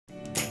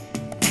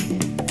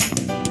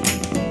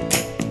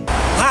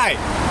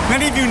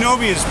Many of you know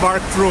me as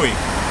Mark Drury,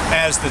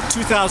 as the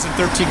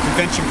 2013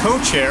 Convention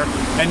Co-Chair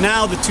and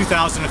now the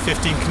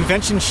 2015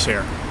 Convention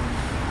Chair.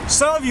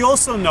 Some of you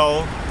also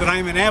know that I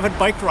am an avid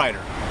bike rider.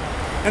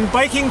 And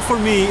biking for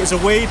me is a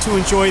way to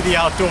enjoy the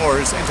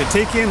outdoors and to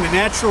take in the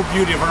natural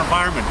beauty of our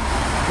environment,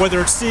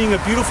 whether it's seeing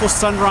a beautiful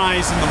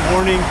sunrise in the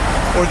morning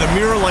or the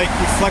mirror-like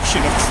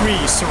reflection of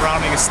trees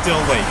surrounding a still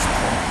lake.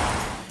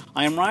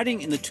 I am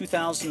riding in the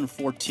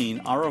 2014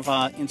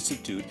 Arava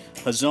Institute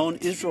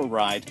Hazon Israel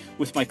Ride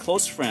with my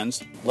close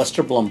friends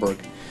Lester Blumberg,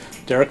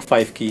 Derek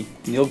Feifke,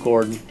 Neil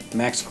Gordon,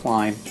 Max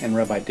Klein, and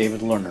Rabbi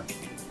David Lerner.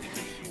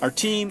 Our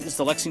team is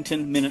the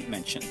Lexington Minute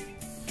Mention.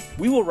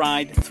 We will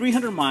ride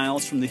 300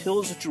 miles from the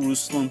hills of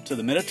Jerusalem to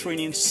the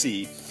Mediterranean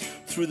Sea,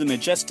 through the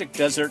majestic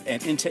desert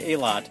and into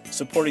Eilat,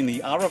 supporting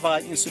the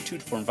Arava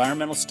Institute for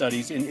Environmental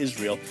Studies in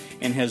Israel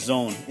and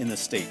Hazon in the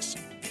States.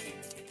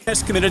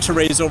 Has committed to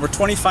raise over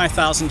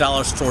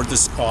 $25,000 toward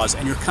this cause,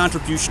 and your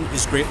contribution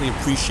is greatly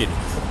appreciated.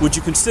 Would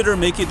you consider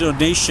making a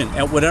donation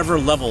at whatever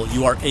level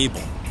you are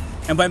able?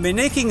 And by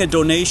making a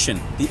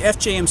donation, the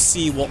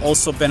FJMC will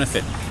also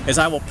benefit, as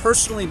I will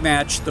personally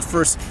match the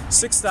first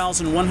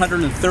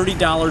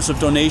 $6,130 of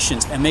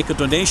donations and make a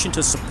donation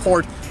to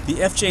support the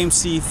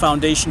FJMC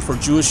Foundation for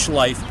Jewish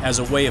Life as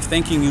a way of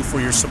thanking you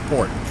for your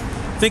support.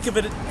 Think of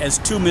it as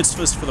 2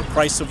 mitzvahs for the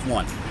price of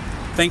 1.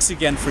 Thanks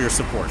again for your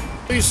support.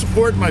 Please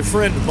support my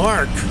friend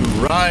Mark,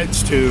 who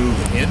rides to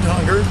end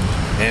hunger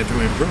and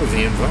to improve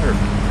the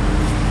environment.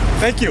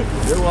 Thank you.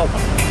 You're welcome.